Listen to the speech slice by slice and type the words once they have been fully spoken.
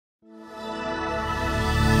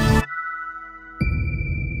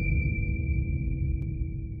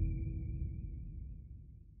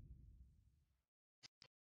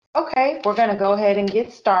Okay, we're going to go ahead and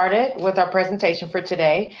get started with our presentation for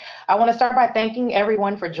today. I want to start by thanking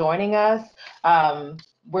everyone for joining us.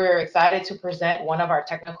 We're excited to present one of our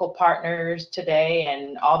technical partners today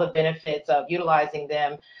and all the benefits of utilizing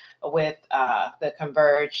them with the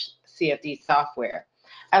CONVERGE CFD software.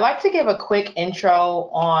 I'd like to give a quick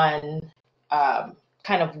intro on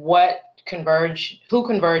kind of what who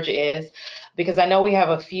CONVERGE is, because I know we have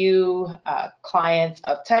a few clients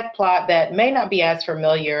of Tecplot that may not be as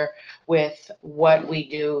familiar with what we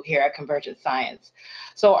do here at Convergent Science.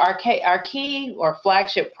 So our key or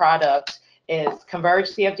flagship product is CONVERGE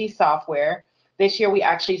CFD software. This year we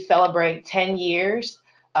actually celebrate 10 years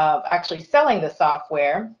of actually selling the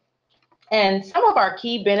software. And some of our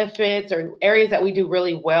key benefits or areas that we do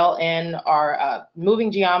really well in are moving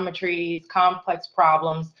geometries, complex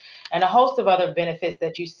problems, and a host of other benefits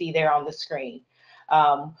that you see there on the screen.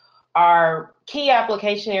 Our key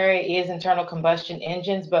application area is internal combustion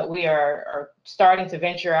engines, but we are starting to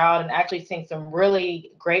venture out and actually seeing some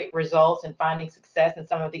really great results and finding success in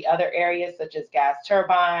some of the other areas, such as gas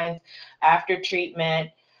turbines, after treatment,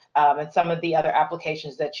 and some of the other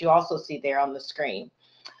applications that you also see there on the screen.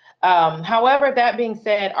 However, that being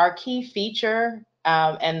said, our key feature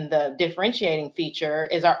and the differentiating feature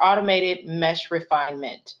is our automated mesh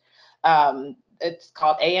refinement. It's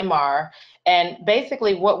called AMR. And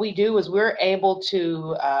basically what we do is we're able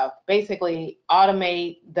to basically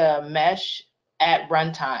automate the mesh at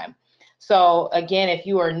runtime. So again, if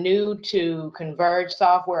you are new to CONVERGE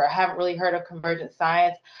software or haven't really heard of Convergent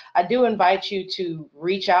Science, I do invite you to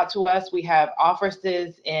reach out to us. We have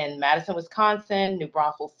offices in Madison, Wisconsin, New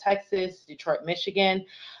Braunfels, Texas, Detroit, Michigan.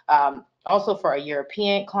 Also for our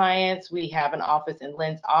European clients, we have an office in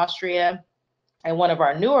Linz, Austria. And one of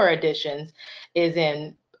our newer additions is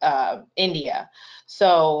in India.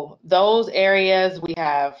 So those areas, we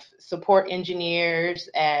have support engineers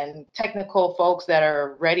and technical folks that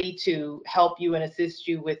are ready to help you and assist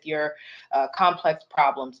you with your complex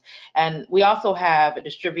problems. And we also have a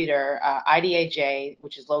distributor, IDAJ,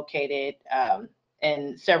 which is located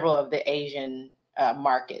in several of the Asian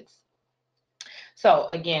markets. So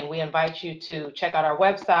again, we invite you to check out our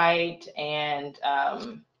website and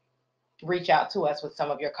reach out to us with some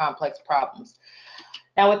of your complex problems.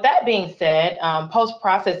 Now, with that being said,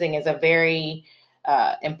 post-processing is a very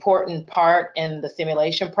important part in the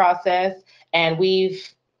simulation process, and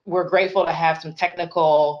we're grateful to have some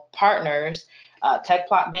technical partners,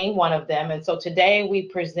 Tecplot being one of them. And so today we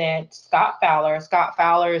present Scott Fowler. Scott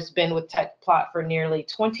Fowler has been with Tecplot for nearly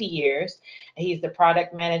 20 years. He's the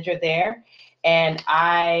product manager there. And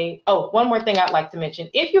one more thing I'd like to mention.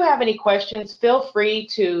 If you have any questions, feel free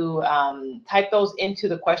to type those into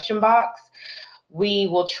the question box. We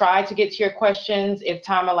will try to get to your questions if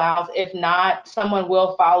time allows. If not, someone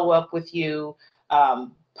will follow up with you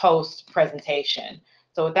post-presentation.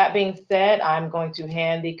 So with that being said, I'm going to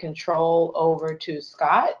hand the control over to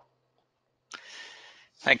Scott.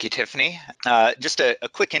 Thank you, Tiffany. Just a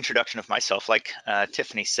quick introduction of myself. Like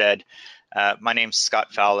Tiffany said, my name's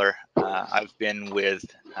Scott Fowler. I've been with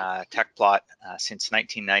Tecplot since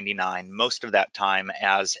 1999, most of that time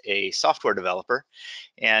as a software developer.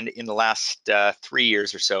 And in the last 3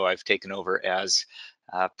 years or so, I've taken over as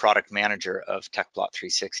product manager of Tecplot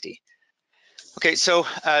 360. Okay, so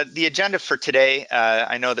the agenda for today,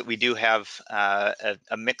 I know that we do have a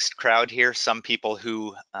mixed crowd here. Some people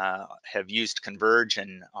who have used CONVERGE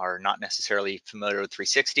and are not necessarily familiar with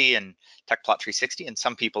 360 and Tecplot 360, and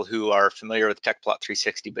some people who are familiar with Tecplot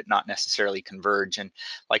 360 but not necessarily CONVERGE. And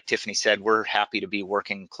like Tiffany said, we're happy to be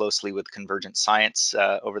working closely with Convergent Science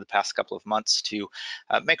over the past couple of months to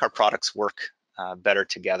make our products work better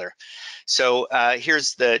together. So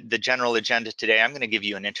here's the general agenda today. I'm going to give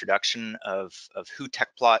you an introduction of who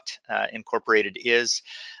Tecplot Incorporated is,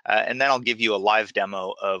 and then I'll give you a live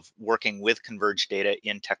demo of working with CONVERGE data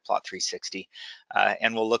in Tecplot 360.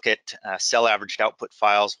 And we'll look at cell averaged output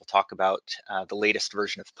files. We'll talk about the latest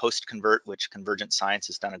version of post-convert, which Convergent Science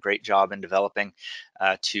has done a great job in developing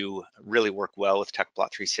to really work well with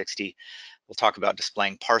Tecplot 360. We'll talk about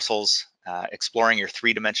displaying parcels, exploring your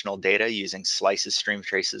three-dimensional data using slices, stream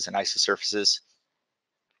traces, and isosurfaces,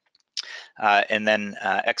 and then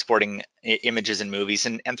exporting images and movies.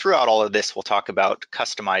 And throughout all of this, we'll talk about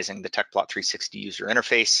customizing the Tecplot 360 user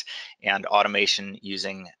interface and automation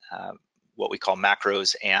using what we call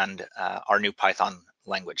macros and our new Python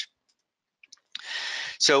language.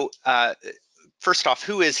 So First off,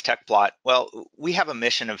 who is Tecplot? Well, we have a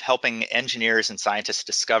mission of helping engineers and scientists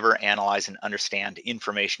discover, analyze, and understand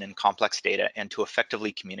information in complex data and to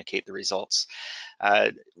effectively communicate the results.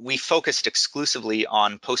 We focused exclusively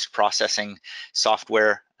on post-processing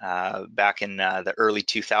software back in the early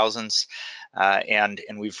 2000s, and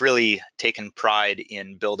we've really taken pride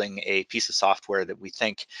in building a piece of software that we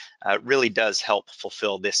think really does help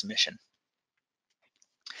fulfill this mission.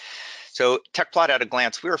 So Tecplot at a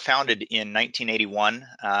glance, we were founded in 1981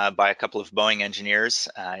 by a couple of Boeing engineers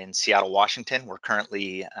in Seattle, Washington. We're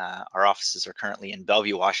currently, our offices are currently in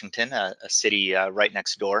Bellevue, Washington, a city right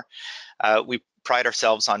next door. We pride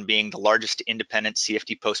ourselves on being the largest independent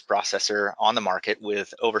CFD post-processor on the market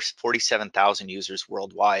with over 47,000 users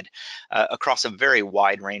worldwide across a very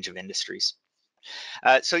wide range of industries.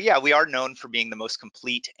 So yeah, we are known for being the most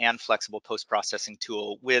complete and flexible post-processing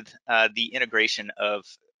tool with the integration of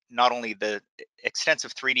not only the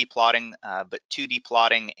extensive 3D plotting, but 2D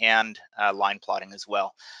plotting and line plotting as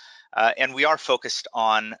well. And we are focused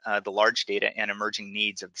on the large data and emerging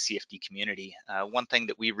needs of the CFD community. One thing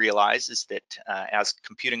that we realize is that as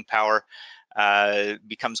computing power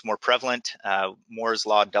becomes more prevalent, Moore's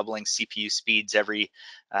law doubling CPU speeds every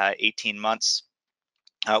 18 months,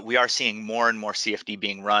 we are seeing more and more CFD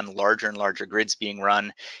being run, larger and larger grids being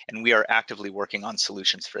run, and we are actively working on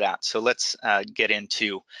solutions for that. So let's get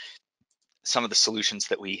into some of the solutions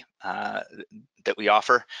that we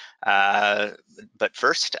offer. But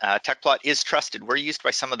first, Tecplot is trusted. We're used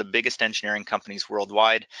by some of the biggest engineering companies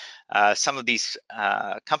worldwide. Some of these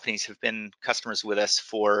companies have been customers with us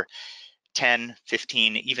for 10,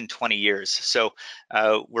 15, even 20 years. So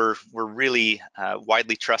we're really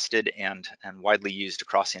widely trusted and widely used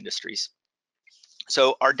across industries.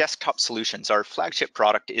 So our desktop solutions, our flagship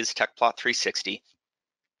product is Tecplot 360.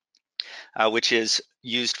 Which is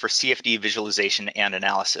used for CFD visualization and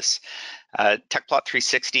analysis. Tecplot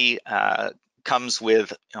 360 comes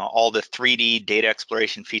with all the 3D data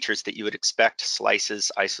exploration features that you would expect: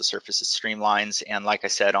 slices, isosurfaces, streamlines, and like I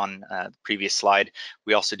said on the previous slide,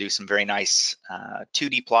 we also do some very nice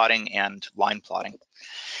 2D plotting and line plotting.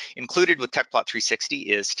 Included with Tecplot 360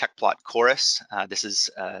 is Tecplot Chorus. This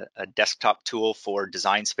is a desktop tool for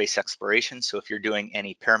design space exploration. So if you're doing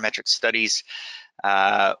any parametric studies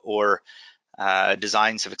or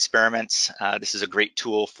designs of experiments, this is a great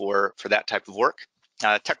tool for that type of work.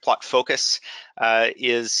 Tecplot Focus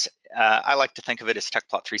is, I like to think of it as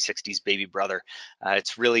Tecplot 360's baby brother.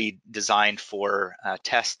 It's really designed for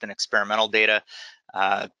test and experimental data.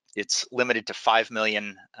 It's limited to 5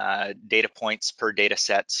 million data points per data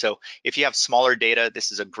set. So if you have smaller data,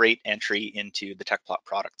 this is a great entry into the Tecplot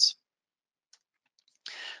products.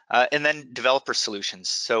 And then developer solutions.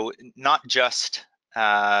 So we're not just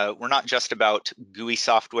about GUI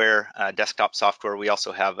software, desktop software. We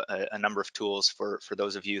also have a number of tools for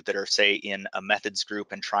those of you that are, say, in a methods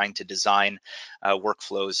group and trying to design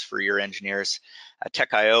workflows for your engineers.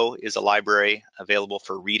 Tech.io is a library available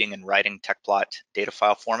for reading and writing Tecplot data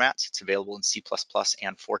file formats. It's available in C++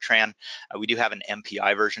 and Fortran. We do have an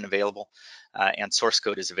MPI version available, and source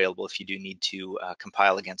code is available if you do need to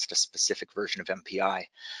compile against a specific version of MPI.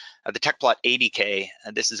 The Tecplot ADK,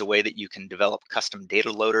 this is a way that you can develop custom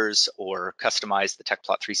data loaders or customize the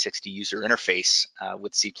Tecplot 360 user interface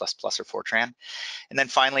with C++ or Fortran. And then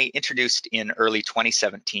finally, introduced in early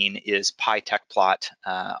 2017 is PyTecplot,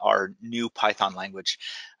 our new Python language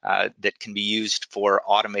that can be used for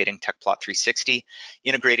automating Tecplot 360,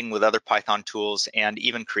 integrating with other Python tools, and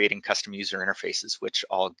even creating custom user interfaces, which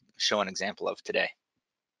I'll show an example of today.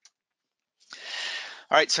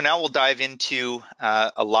 All right, so now we'll dive into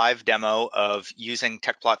a live demo of using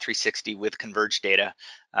Tecplot 360 with CONVERGE data.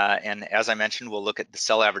 And as I mentioned, we'll look at the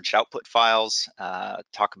cell averaged output files,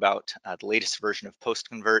 talk about the latest version of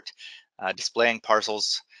post-convert, displaying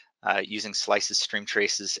parcels, using slices, stream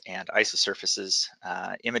traces, and isosurfaces,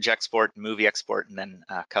 image export, movie export, and then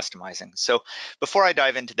customizing. So before I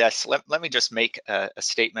dive into this, let me just make a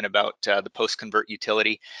statement about the post-convert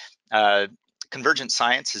utility. Convergent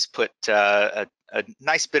Science has put a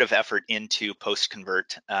nice bit of effort into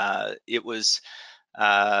post-convert. It was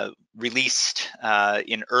released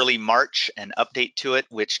in early March, an update to it,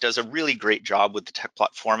 which does a really great job with the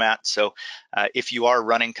Tecplot format. So if you are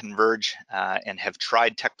running Converge and have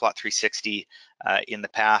tried Tecplot 360 in the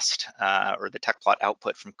past, or the Tecplot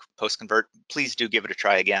output from post-convert, please do give it a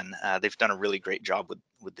try again. They've done a really great job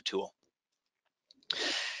with the tool.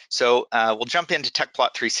 So we'll jump into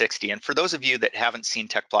Tecplot 360. And for those of you that haven't seen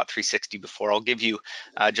Tecplot 360 before, I'll give you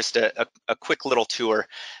just a quick little tour.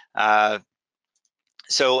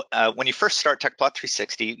 So when you first start Tecplot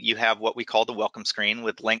 360, you have what we call the welcome screen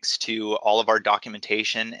with links to all of our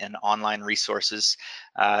documentation and online resources.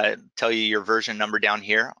 Tell you your version number down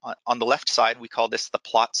here. On the left side, we call this the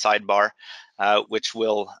plot sidebar, which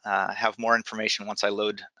will have more information once I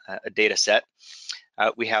load a data set.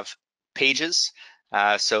 We have pages.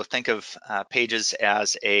 So think of pages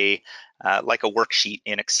as like a worksheet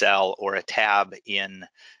in Excel or a tab in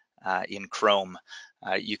Chrome.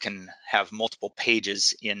 You can have multiple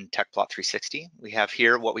pages in Tecplot 360. We have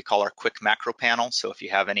here what we call our quick macro panel. So if you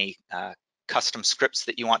have any custom scripts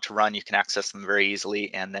that you want to run, you can access them very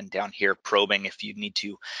easily. And then down here, probing, if you need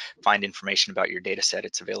to find information about your data set,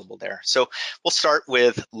 it's available there. So we'll start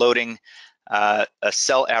with loading a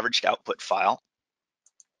cell averaged output file.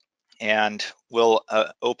 And we'll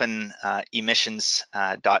open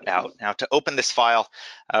emissions.out. Now to open this file,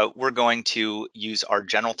 we're going to use our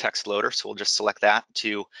general text loader. So we'll just select that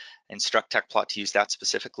to instruct Tecplot to use that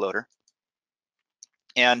specific loader.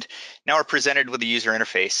 And now we're presented with a user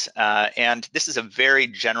interface. And this is a very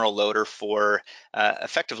general loader for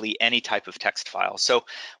effectively any type of text file. So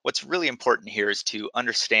what's really important here is to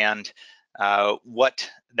understand what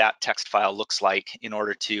that text file looks like in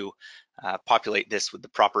order to populate this with the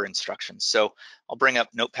proper instructions. So I'll bring up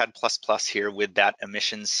Notepad++ here with that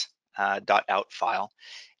emissions.out file.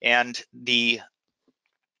 And the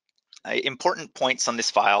important points on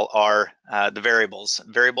this file are the variables.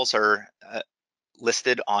 Variables are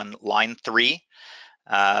listed on line 3.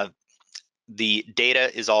 The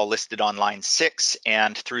data is all listed on line 6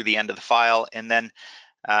 and through the end of the file. And then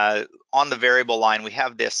on the variable line, we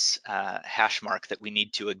have this hash mark that we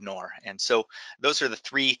need to ignore. And so those are the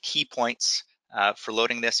 3 key points for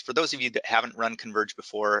loading this. For those of you that haven't run Converge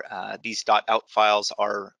before, these .out files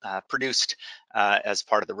are produced as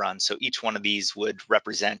part of the run. So each one of these would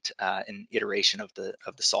represent an iteration of the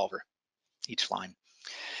solver, each line.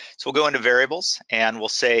 So we'll go into variables and we'll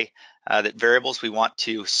say that variables we want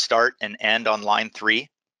to start and end on line 3.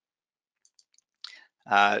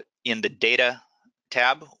 In the data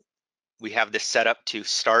tab, we have this set up to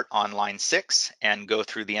start on line 6 and go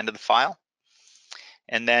through the end of the file.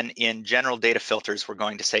 And then in general data filters, we're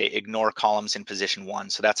going to say ignore columns in position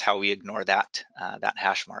 1. So that's how we ignore that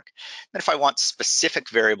hash mark. And if I want specific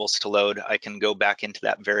variables to load, I can go back into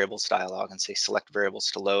that variables dialog and say select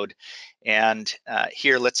variables to load. And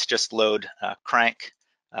here, let's just load crank,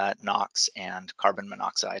 NOx, and carbon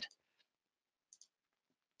monoxide.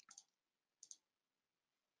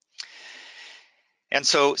 And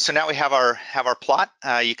so now we have our plot.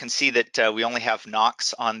 You can see that we only have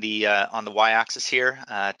NOx on the y-axis here.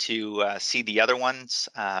 To see the other ones,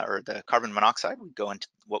 or the carbon monoxide, we go into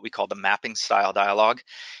what we call the mapping style dialog,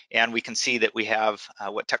 and we can see that we have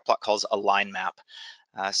what Tecplot calls a line map.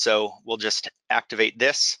 So we'll just activate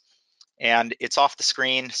this, and it's off the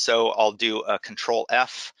screen. So I'll do a Control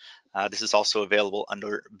F. This is also available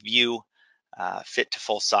under View, Fit to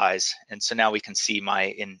Full Size, and so now we can see my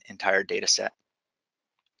entire data set.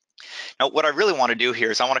 Now, what I really want to do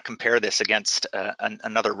here is I want to compare this against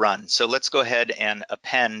another run. So let's go ahead and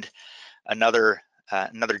append another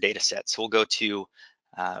data set. So we'll go to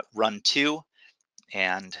run 2,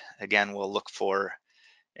 and again, we'll look for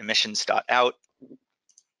emissions.out,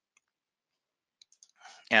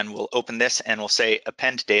 and we'll open this and we'll say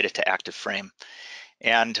append data to active frame.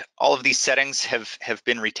 And all of these settings have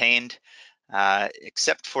been retained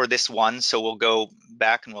except for this one. So we'll go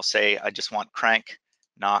back and we'll say I just want crank,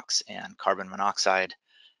 NOx, and carbon monoxide,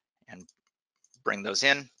 and bring those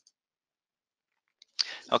in.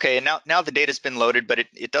 Okay, and now the data's been loaded, but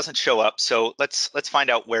it doesn't show up. So let's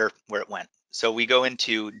find out where it went. So we go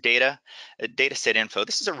into data set info.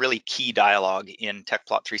 This is a really key dialog in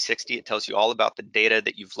Tecplot 360. It tells you all about the data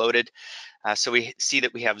that you've loaded. So we see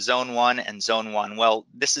that we have zone 1 and zone 1. Well,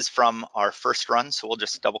 this is from our first run, so we'll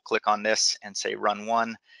just double click on this and say run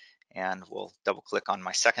 1, and we'll double click on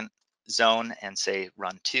my second zone and say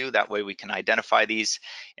run 2. That way we can identify these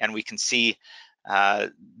and we can see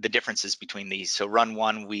the differences between these. So run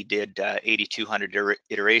 1, we did 8,200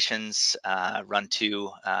 iterations. Run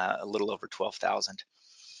 2, a little over 12,000.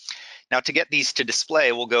 Now to get these to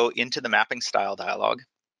display, we'll go into the mapping style dialog,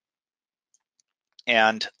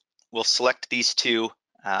 and we'll select these 2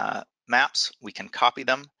 maps. We can copy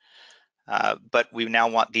them, but we now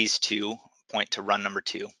want these to point to run number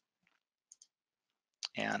 2.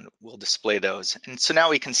 And we'll display those. And so now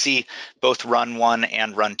we can see both run 1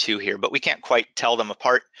 and run 2 here, but we can't quite tell them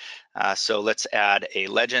apart. So let's add a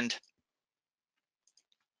legend.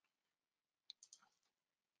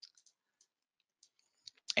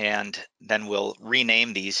 And then we'll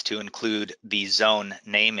rename these to include the zone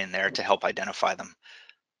name in there to help identify them.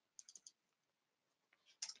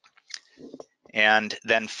 And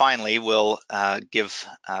then finally, we'll give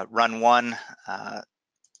run 1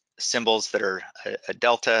 symbols that are a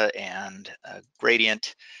delta and a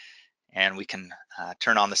gradient, and we can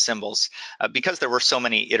turn on the symbols. Because there were so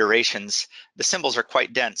many iterations, the symbols are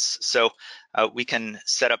quite dense, so we can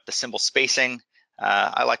set up the symbol spacing.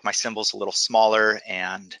 I like my symbols a little smaller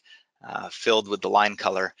and filled with the line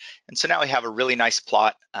color. And so now we have a really nice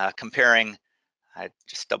plot comparing. I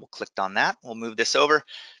just double clicked on that. We'll move this over.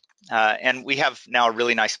 And we have now a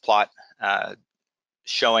really nice plot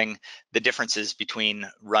showing the differences between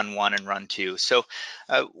run 1 and run 2. So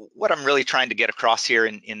what I'm really trying to get across here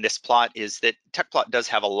in this plot is that Tecplot does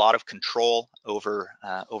have a lot of control over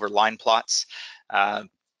line plots,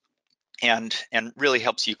 and really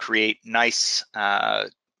helps you create nice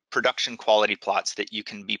production quality plots that you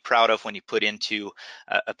can be proud of when you put into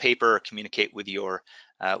a paper or communicate with your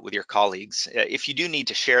colleagues. If you do need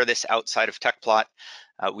to share this outside of Tecplot,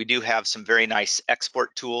 we do have some very nice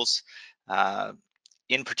export tools.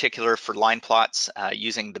 In particular for line plots,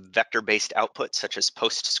 using the vector-based outputs such as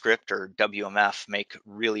PostScript or WMF make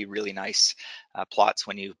really, really nice plots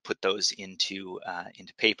when you put those into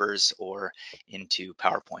papers or into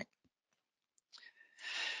PowerPoint.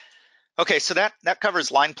 Okay, so that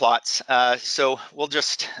covers line plots. So we'll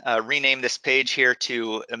just rename this page here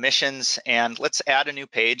to emissions, and let's add a new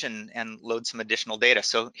page and load some additional data.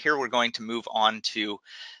 So here we're going to move on to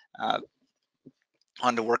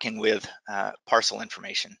working with parcel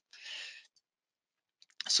information.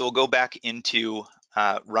 So we'll go back into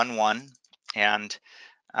run 1 and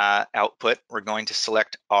output. We're going to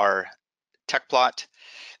select our Tecplot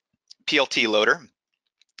PLT loader.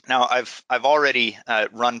 Now I've already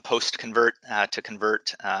run post-convert to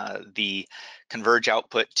convert the CONVERGE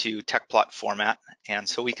output to Tecplot format, and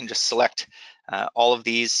so we can just select all of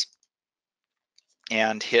these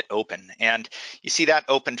and hit open. And you see that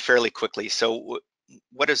opened fairly quickly. So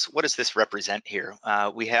what does this represent here?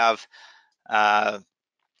 We have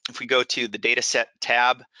if we go to the dataset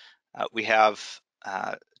tab, we have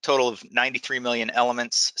a total of 93 million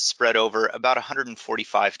elements spread over about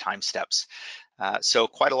 145 time steps. So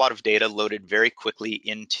quite a lot of data loaded very quickly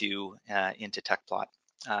into Tecplot.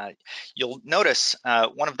 You'll notice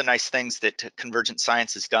one of the nice things that Convergent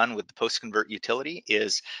Science has done with the post-convert utility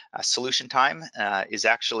is solution time this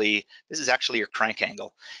is actually your crank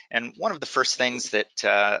angle. And one of the first things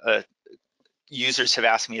that users have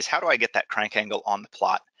asked me is, how do I get that crank angle on the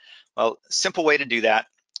plot? Well, simple way to do that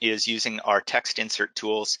is using our text insert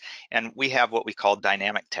tools, and we have what we call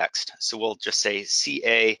dynamic text. So we'll just say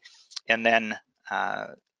CA and then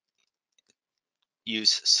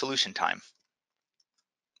use solution time.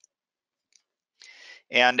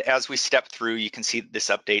 And as we step through, you can see this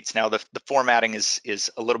updates. Now the formatting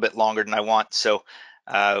is a little bit longer than I want, so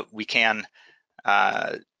we can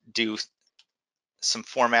do some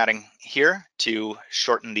formatting here to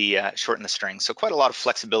shorten the string. So quite a lot of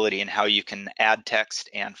flexibility in how you can add text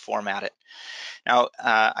and format it. Now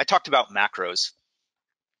I talked about macros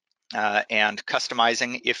and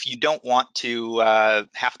customizing. If you don't want to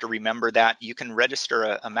have to remember that, you can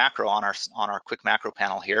register a macro on our quick macro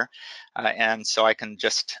panel here, and so I can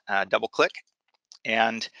just double click,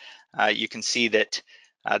 and you can see that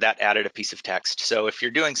that added a piece of text. So if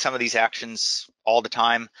you're doing some of these actions all the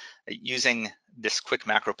time, using this quick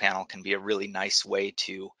macro panel can be a really nice way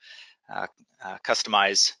to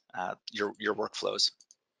customize your workflows.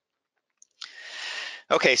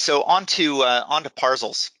 Okay, so onto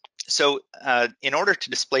parcels. So in order to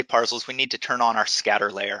display parcels, we need to turn on our scatter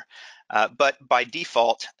layer. But by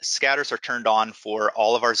default, scatters are turned on for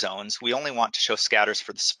all of our zones. We only want to show scatters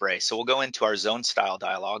for the spray. So we'll go into our zone style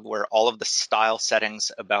dialog where all of the style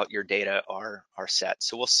settings about your data are set.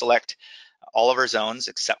 So we'll select all of our zones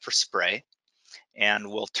except for spray, and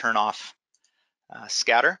we'll turn off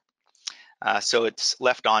scatter. So it's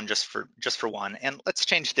left on just for one. And let's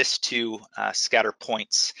change this to scatter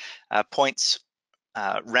points. Points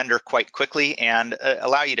render quite quickly and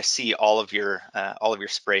allow you to see all of your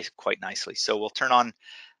spray quite nicely. So we'll turn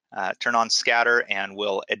on scatter, and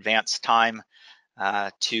we'll advance time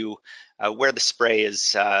to where the spray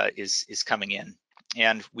is coming in.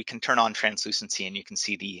 And we can turn on translucency, and you can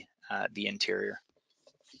see the interior.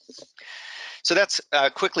 So that's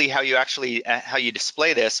quickly how you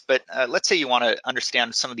display this. But let's say you want to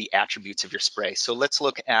understand some of the attributes of your spray. So let's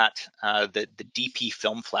look at the DP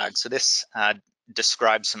film flag. So this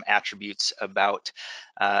describes some attributes about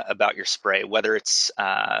your spray, whether it's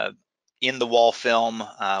in the wall film,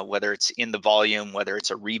 whether it's in the volume, whether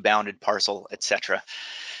it's a rebounded parcel, etc.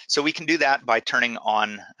 So we can do that by turning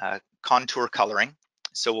on contour coloring.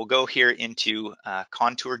 So we'll go here into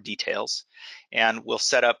contour details, and we'll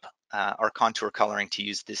set up our contour coloring to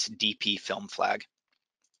use this DP film flag.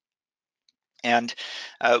 And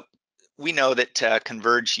we know that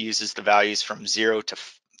CONVERGE uses the values from 0 to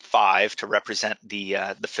 5 to represent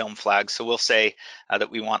the film flag. So we'll say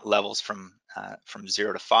that we want levels from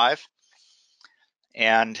 0 to 5.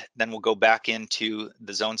 And then we'll go back into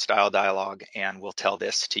the zone style dialog and we'll tell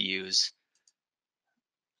this to use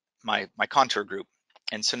my contour group.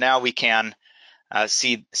 And so now we can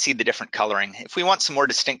see the different coloring. If we want some more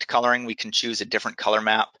distinct coloring, we can choose a different color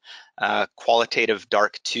map. Qualitative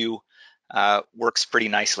dark 2 works pretty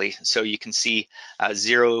nicely. So you can see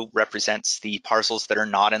 0 represents the parcels that are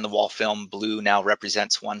not in the wall film. Blue now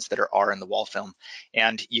represents ones that are in the wall film.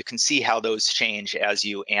 And you can see how those change as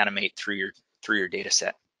you animate through your data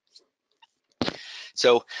set.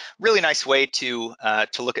 So really nice way to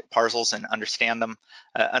look at parcels and understand them.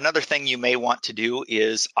 Another thing you may want to do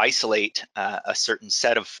is isolate a certain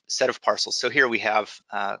set of parcels. So here we have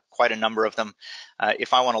quite a number of them.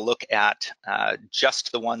 If I want to look at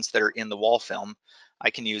just the ones that are in the wall film, I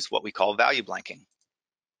can use what we call value blanking.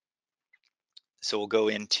 So we'll go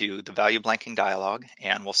into the value blanking dialog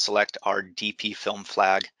and we'll select our DP film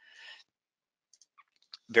flag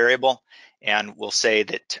variable, and we'll say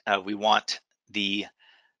that we want value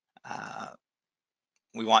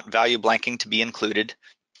blanking to be included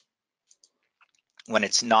when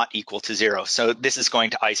it's not equal to 0. So this is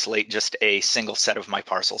going to isolate just a single set of my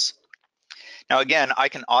parcels. Now again, I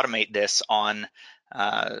can automate this on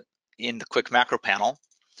in the quick macro panel.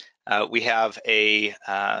 We have a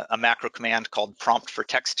macro command called prompt for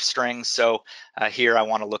text strings. So here I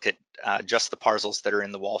want to look at just the parcels that are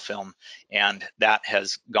in the wall film, and that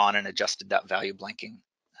has gone and adjusted that value blanking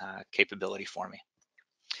capability for me.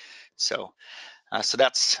 So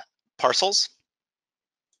that's parcels.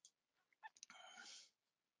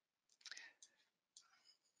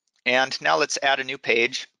 And now let's add a new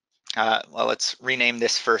page. Well, let's rename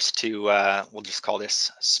this first to, we'll just call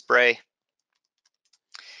this spray.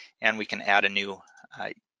 And we can add a new,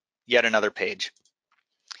 yet another page.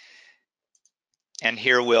 And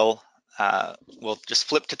here we'll just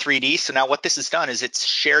flip to 3D. So now what this has done is it's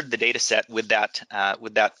shared the data set with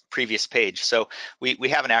that previous page. So we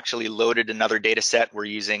haven't actually loaded another data set. We're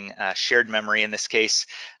using shared memory in this case.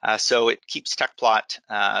 So it keeps Tecplot,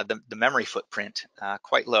 the memory footprint,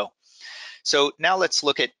 quite low. So now let's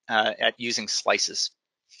look at using slices.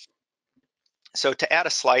 So to add a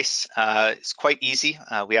slice is quite easy.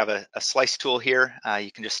 We have a slice tool here.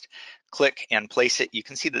 You can just click and place it. You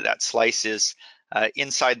can see that slice is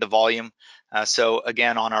inside the volume. So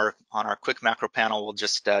again, on our quick macro panel, we'll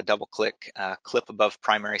just double click clip above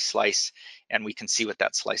primary slice, and we can see what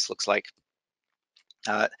that slice looks like.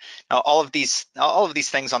 Now all of these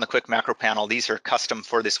things on the quick macro panel, these are custom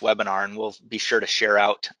for this webinar, and we'll be sure to share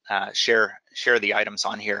the items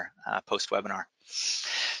on here post webinar.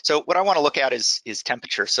 So what I want to look at is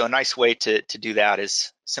temperature. So a nice way to do that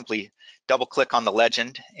is simply double click on the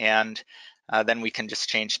legend, and then we can just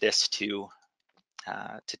change this to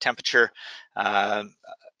temperature. A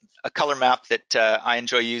color map that I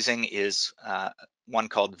enjoy using is one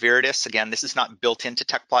called Viridis. Again, this is not built into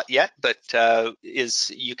Tecplot yet, but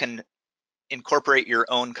you can incorporate your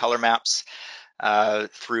own color maps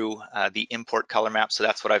through the import color map. So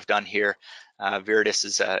that's what I've done here. Viridis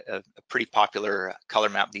is a pretty popular color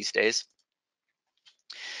map these days.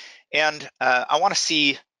 And I want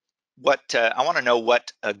to know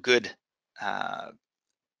what a good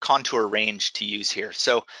contour range to use here.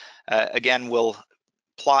 So again, we'll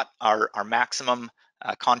plot our maximum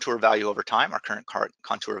contour value over time. Our current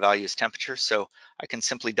contour value is temperature. So I can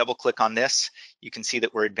simply double click on this. You can see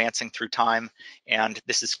that we're advancing through time, and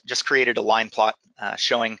this has just created a line plot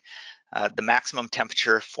showing the maximum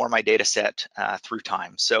temperature for my data set through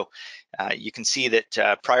time. So you can see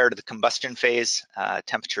that prior to the combustion phase,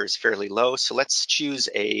 temperature is fairly low. So let's choose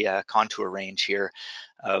a contour range here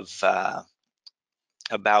of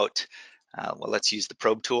about, well, let's use the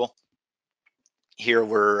probe tool. Here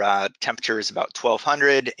we're temperature is about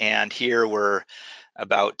 1200, and here we're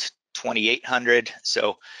about 2800.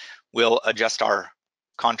 So we'll adjust our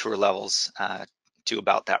contour levels to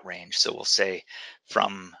about that range. So we'll say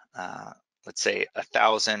from let's say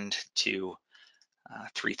 1000 to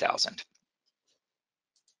 3000.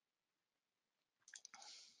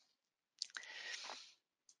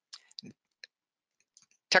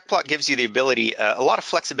 Tecplot gives you the ability, a lot of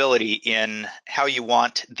flexibility in how you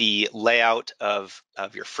want the layout of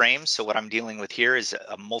your frames. So what I'm dealing with here is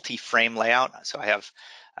a multi-frame layout. So I have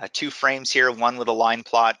 2 frames here, one with a line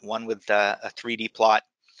plot, one with a 3D plot.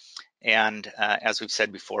 And as we've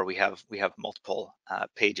said before, we have multiple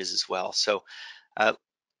pages as well. So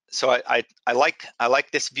so I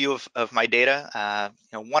like this view of my data.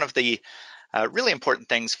 One of the really important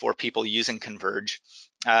things for people using Converge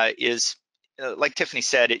is, like Tiffany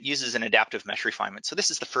said, it uses an adaptive mesh refinement. So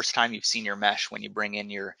this is the first time you've seen your mesh when you bring in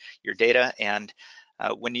your data, and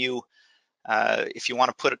when you if you want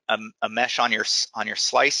to put a mesh on your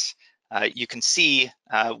slice, you can see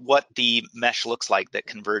what the mesh looks like that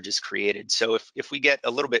Converge has created. So if we get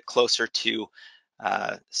a little bit closer to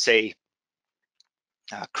say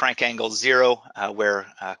crank angle 0, where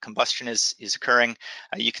combustion is occurring,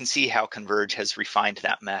 you can see how Converge has refined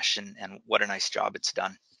that mesh, and what a nice job it's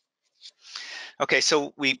done. Okay,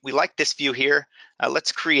 so we like this view here.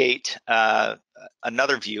 Let's create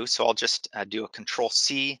another view. So I'll just do a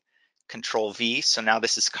Control-C, Control-V. So now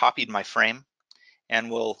this has copied my frame,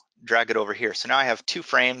 and we'll drag it over here. So now I have 2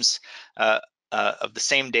 frames of the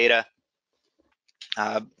same data,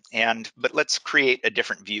 but let's create a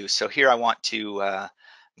different view. So here I want to, I'm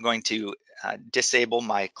going to disable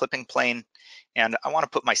my clipping plane, and I want to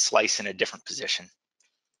put my slice in a different position.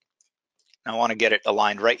 I want to get it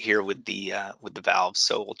aligned right here with the valves.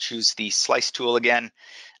 So we'll choose the slice tool again.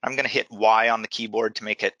 I'm going to hit Y on the keyboard to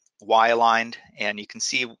make it Y aligned, and you can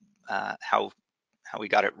see how we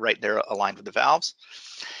got it right there aligned with the valves.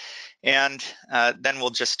 And then we'll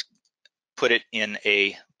just put it in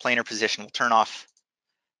a planar position. We'll turn off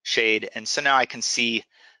shade, and so now I can see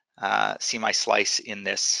my slice in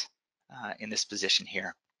this position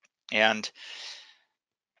here. And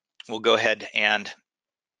we'll go ahead and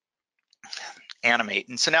animate.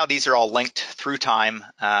 And so now these are all linked through time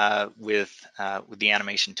with the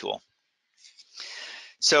animation tool.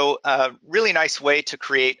 So really nice way to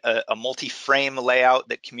create a multi-frame layout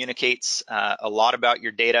that communicates a lot about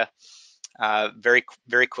your data very,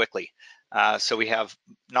 very quickly. So we have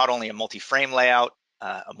not only a multi-frame layout,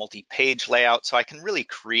 a multi-page layout, so I can really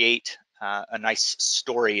create a nice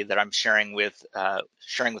story that I'm sharing with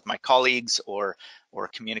my colleagues or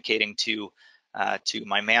communicating to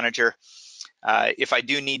my manager. If I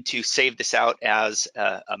do need to save this out as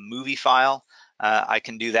a movie file, I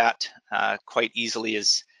can do that quite easily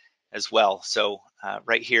as well. So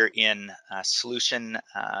right here in Solution,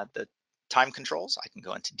 the time controls, I can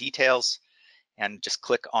go into Details and just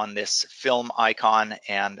click on this film icon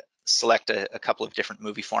and select a couple of different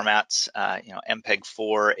movie formats.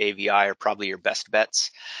 MPEG-4, AVI are probably your best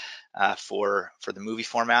bets for the movie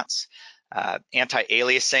formats.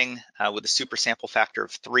 Anti-aliasing with a super sample factor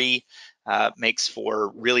of 3 makes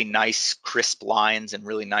for really nice crisp lines and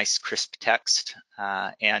really nice crisp text.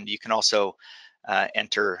 And you can also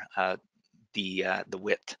enter the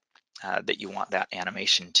width that you want that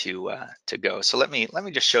animation to go. So let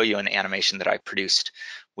me just show you an animation that I produced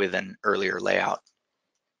with an earlier layout.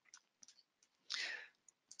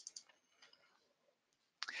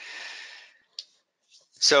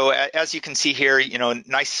 So as you can see here,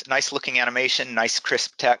 nice looking animation, nice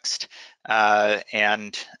crisp text,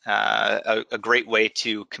 and a great way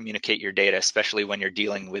to communicate your data, especially when you're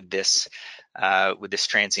dealing with this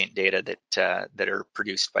transient data that are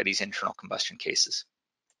produced by these internal combustion cases.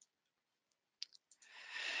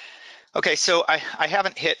 Okay, so I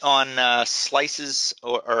haven't hit on slices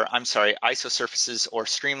or I'm sorry, isosurfaces or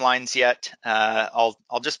streamlines yet. I'll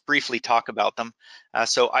just briefly talk about them.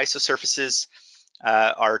 So isosurfaces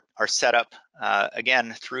are set up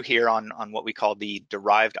again through here on what we call the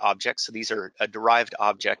derived objects. So these are a derived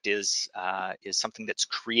object is something that's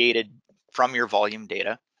created from your volume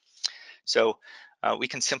data. So we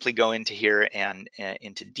can simply go into here and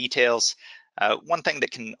into details. One thing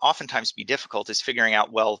that can oftentimes be difficult is figuring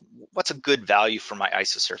out, well, what's a good value for my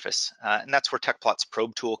isosurface? And that's where Tecplot's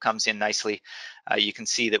probe tool comes in nicely. You can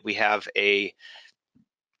see that we have a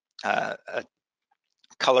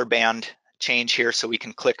color band change here, so we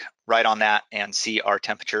can click right on that and see our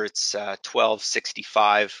temperature. It's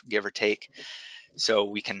 1265, give or take. So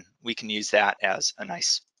we can use that as a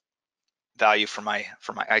nice value for my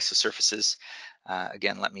isosurfaces.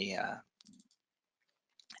 Again, let me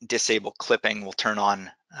disable clipping. We'll turn on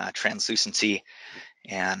translucency,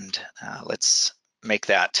 and let's make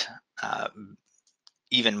that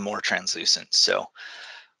even more translucent. So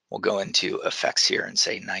we'll go into effects here and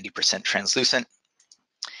say 90% translucent.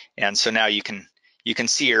 And so now you can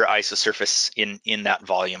see your isosurface in that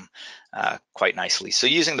volume quite nicely. So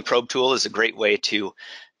using the probe tool is a great way to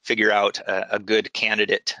figure out a good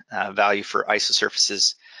candidate value for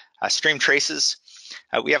isosurfaces. Stream traces.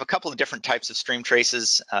 We have a couple of different types of stream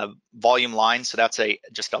traces. Volume lines, so that's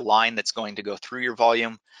just a line that's going to go through your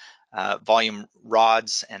volume. Volume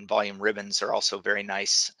rods and volume ribbons are also very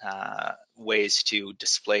nice ways to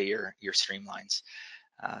display your streamlines.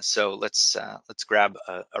 So let's grab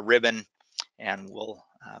a ribbon, and we'll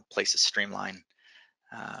place a streamline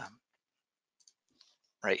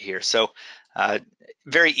right here. So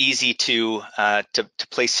very easy to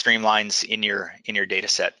place streamlines in your data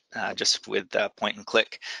set just with point and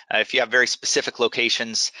click. If you have very specific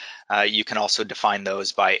locations, you can also define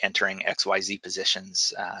those by entering XYZ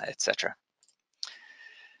positions, etc.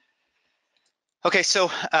 Okay, so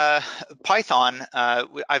Python,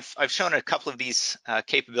 I've shown a couple of these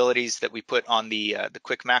capabilities that we put on the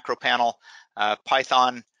quick macro panel.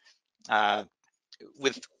 Python,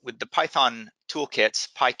 with the Python toolkits,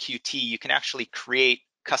 PyQt, you can actually create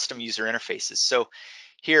custom user interfaces. So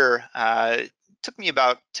here, it took me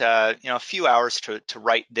about a few hours to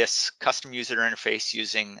write this custom user interface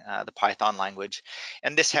using the Python language,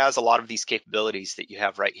 and this has a lot of these capabilities that you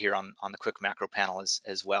have right here on the quick macro panel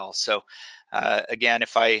as well. So again,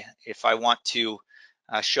 if I want to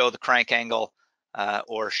show the crank angle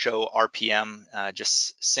or show RPM,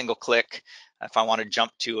 just single click. If I want to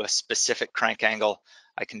jump to a specific crank angle,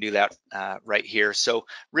 I can do that right here. So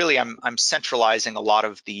really, I'm centralizing a lot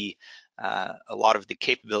of the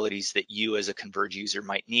capabilities that you as a Converge user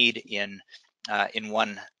might need in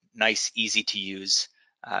one nice, easy to use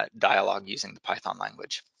dialog using the Python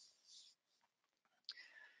language.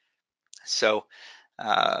 So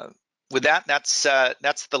with that, that's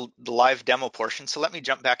the live demo portion. So let me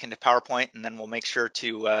jump back into PowerPoint, and then we'll make sure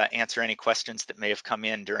to answer any questions that may have come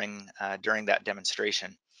in during that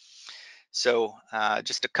demonstration. So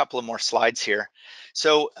just a couple of more slides here.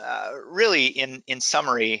 So really, in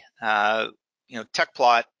summary,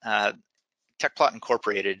 Tecplot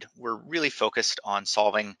Incorporated, we're really focused on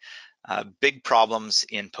solving big problems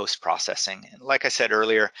in post-processing. And like I said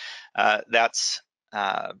earlier, that's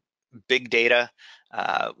big data,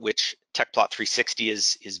 which Tecplot 360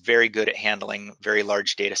 is very good at handling very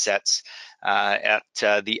large data sets. At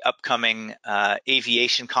the upcoming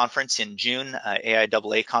aviation conference in June,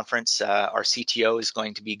 AIAA conference, our CTO is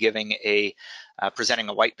going to be presenting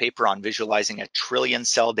a white paper on visualizing a trillion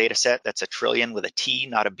cell data set. That's a trillion with a T,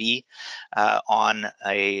 not a B, on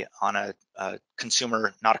a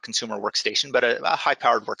consumer, not a consumer workstation, but a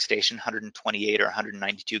high-powered workstation, 128 or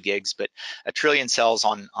 192 gigs. But a trillion cells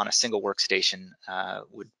on a single workstation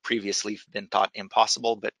would previously have been thought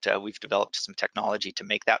impossible, but we've developed some technology to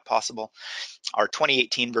make that possible. Our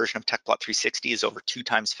 2018 version of Tecplot 360 is over 2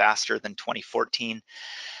 times faster than 2014.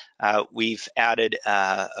 We've added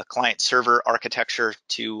a client-server architecture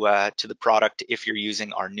to the product if you're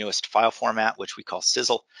using our newest file format, which we call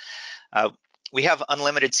Sizzle. We have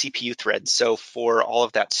unlimited CPU threads, so for all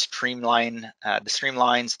of that the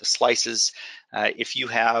streamlines, the slices, if you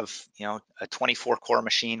have a 24-core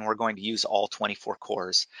machine, we're going to use all 24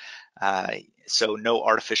 cores. So no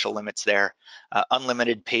artificial limits there.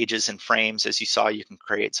 Unlimited pages and frames. As you saw, you can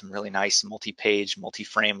create some really nice multi-page,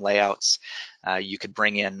 multi-frame layouts. You could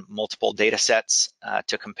bring in multiple data sets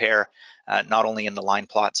to compare, not only in the line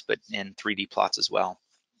plots, but in 3D plots as well.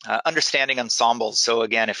 Understanding ensembles. So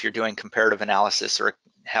again, if you're doing comparative analysis or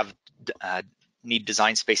need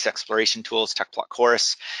design space exploration tools, Tecplot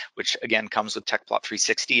Chorus, which again comes with Tecplot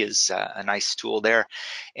 360, is a nice tool there.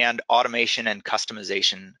 And automation and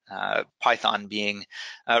customization, Python being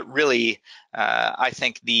really, I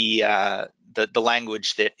think, the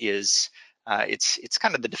language that is it's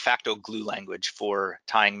kind of the de facto glue language for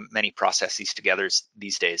tying many processes together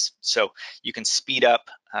these days. So you can speed up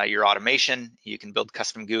your automation, you can build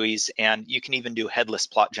custom GUIs, and you can even do headless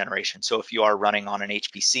plot generation. So if you are running on an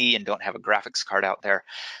HPC and don't have a graphics card out there,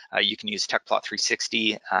 you can use Tecplot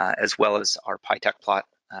 360 as well as our PyTecplot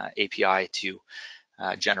API to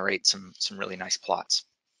generate some really nice plots.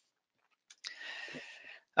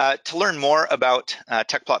 To learn more about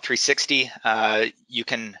Tecplot 360, you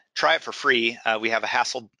can try it for free. We have a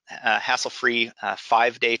hassle-free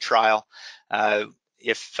 5-day trial.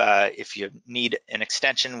 If you need an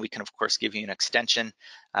extension, we can of course give you an extension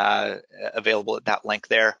available at that link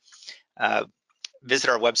there. Visit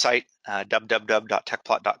our website,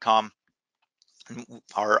 www.tecplot.com.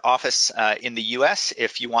 Our office in the US,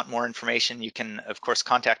 if you want more information, you can of course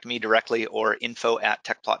contact me directly or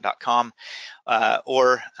info@tecplot.com.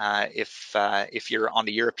 Or if you're on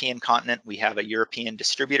the European continent, we have a European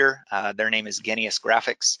distributor. Their name is Genius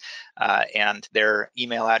Graphics, and their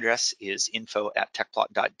email address is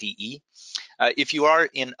info@tecplot.de. If you are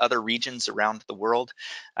in other regions around the world,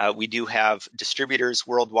 we do have distributors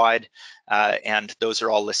worldwide, and those are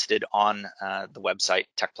all listed on the website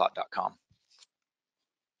tecplot.com.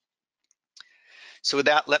 So with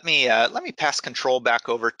that, let me pass control back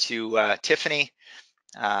over to Tiffany,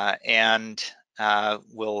 and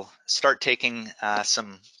we'll start taking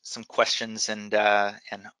some questions and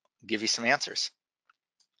give you some answers.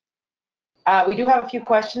 We do have a few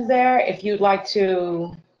questions there. If you'd like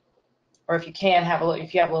to, or if you can have a little,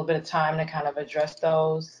 if you have a little bit of time to kind of address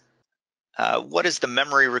those. What is the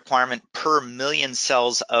memory requirement per million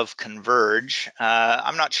cells of CONVERGE?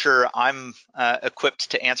 I'm not sure I'm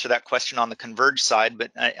equipped to answer that question on the CONVERGE side,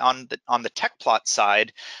 but on the Tecplot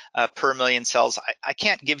side, per million cells, I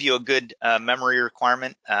can't give you a good memory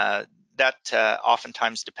requirement. That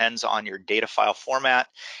oftentimes depends on your data file format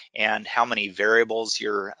and how many variables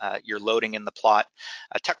you're loading in the plot.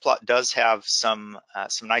 Tecplot does have some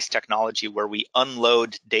nice technology where we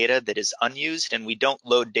unload data that is unused, and we don't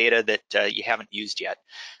load data that you haven't used yet.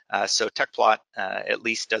 So Tecplot at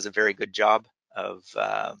least does a very good job of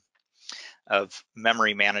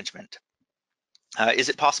memory management. Is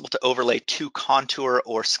it possible to overlay two contour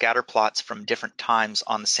or scatter plots from different times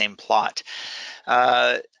on the same plot?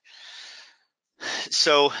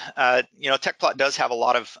 Tecplot does have a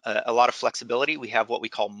lot of flexibility. We have what we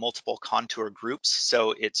call multiple contour groups,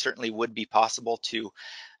 so it certainly would be possible to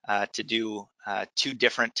do two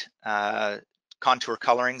different contour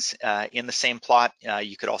colorings in the same plot.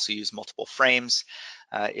 You could also use multiple frames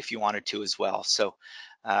if you wanted to as well. So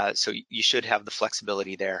you should have the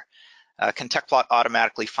flexibility there. Can Tecplot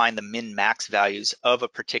automatically find the min-max values of a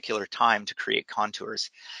particular time to create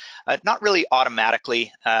contours? Not really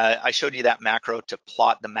automatically. I showed you that macro to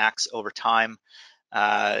plot the max over time.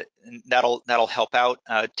 That'll help out.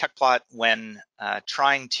 Tecplot, when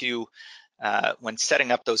when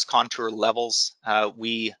setting up those contour levels,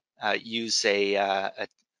 we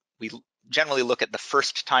generally look at the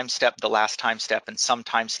first time step, the last time step, and some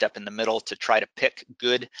time step in the middle to try to pick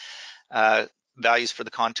good values for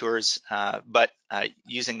the contours, but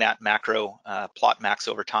using that macro, plot max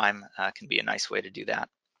over time, can be a nice way to do that.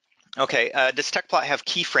 Okay, does Tecplot have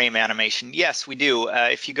keyframe animation? Yes, we do.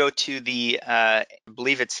 If you go to the, I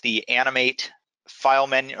believe it's the animate file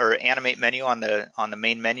menu or animate menu on the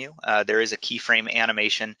main menu, there is a keyframe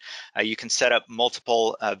animation. You can set up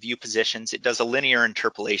multiple view positions. It does a linear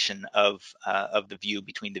interpolation of the view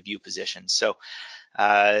between the view positions. So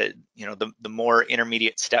the more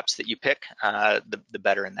intermediate steps that you pick, the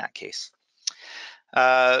better in that case.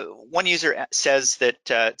 One user says that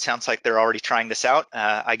it sounds like they're already trying this out.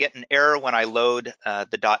 I get an error when I load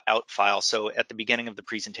the .out file. So at the beginning of the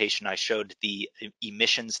presentation, I showed the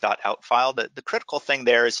emissions.out file. The critical thing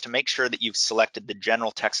there is to make sure that you've selected the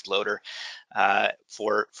general text loader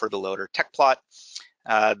for the loader. Tecplot,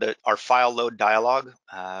 our file load dialog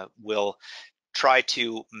will try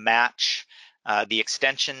to match the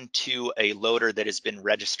extension to a loader that has been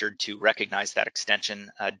registered to recognize that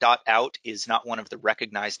extension. .out is not one of the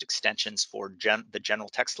recognized extensions for the general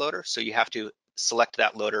text loader, so you have to select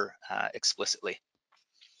that loader explicitly.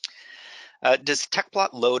 Does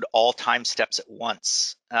Tecplot load all time steps at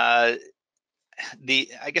once? I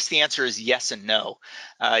guess the answer is yes and no.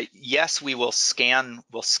 Yes, we'll scan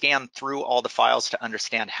through all the files to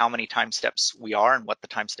understand how many time steps we are and what the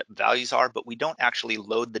time step values are, but we don't actually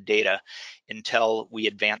load the data until we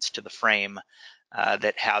advance to the frame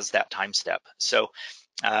that has that time step. So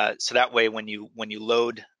that way, when you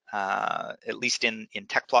load, at least in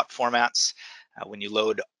Tecplot formats, when you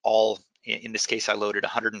load all, in this case, I loaded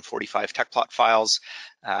 145 Tecplot files.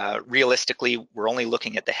 Realistically, we're only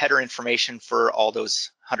looking at the header information for all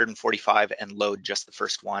those 145 and load just the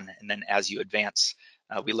first one. And then as you advance,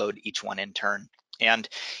 we load each one in turn. And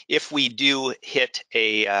if we do hit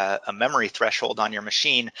a memory threshold on your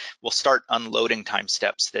machine, we'll start unloading time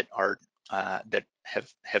steps that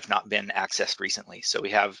have not been accessed recently. So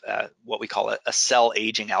we have what we call a cell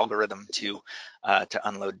aging algorithm to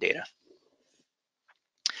unload data.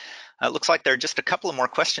 Looks like there are just a couple of more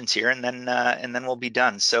questions here, and then we'll be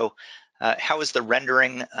done. So, how is the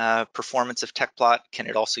rendering performance of Tecplot? Can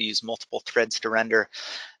it also use multiple threads to render?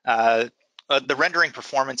 The rendering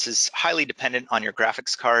performance is highly dependent on your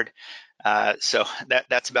graphics card. So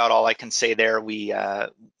that's about all I can say there. We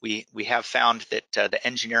have found that the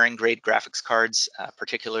engineering grade graphics cards,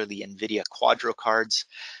 particularly NVIDIA Quadro cards,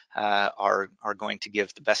 are going to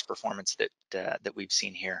give the best performance that we've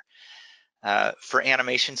seen here. For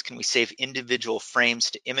animations, can we save individual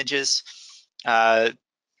frames to images?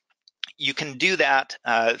 You can do that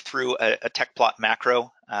through a Tecplot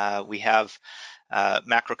macro. We have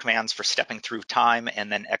macro commands for stepping through time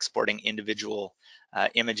and then exporting individual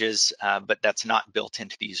images, but that's not built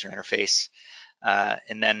into the user interface.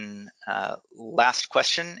 And then last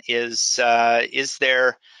question is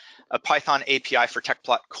there a Python API for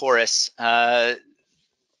Tecplot Chorus?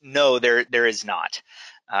 No, there is not.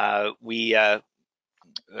 We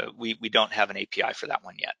don't have an API for that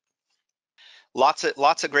one yet. Lots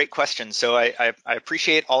of great questions. So I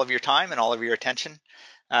appreciate all of your time and all of your attention.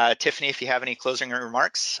 Tiffany, if you have any closing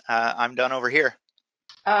remarks, I'm done over here.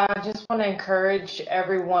 I just want to encourage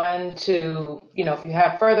everyone to, if you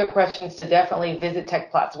have further questions, to definitely visit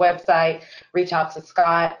Tecplot's website, reach out to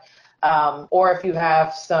Scott, or if you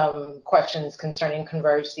have some questions concerning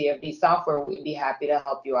CONVERGE CFD software, we'd be happy to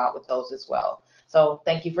help you out with those as well. So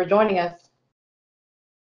thank you for joining us.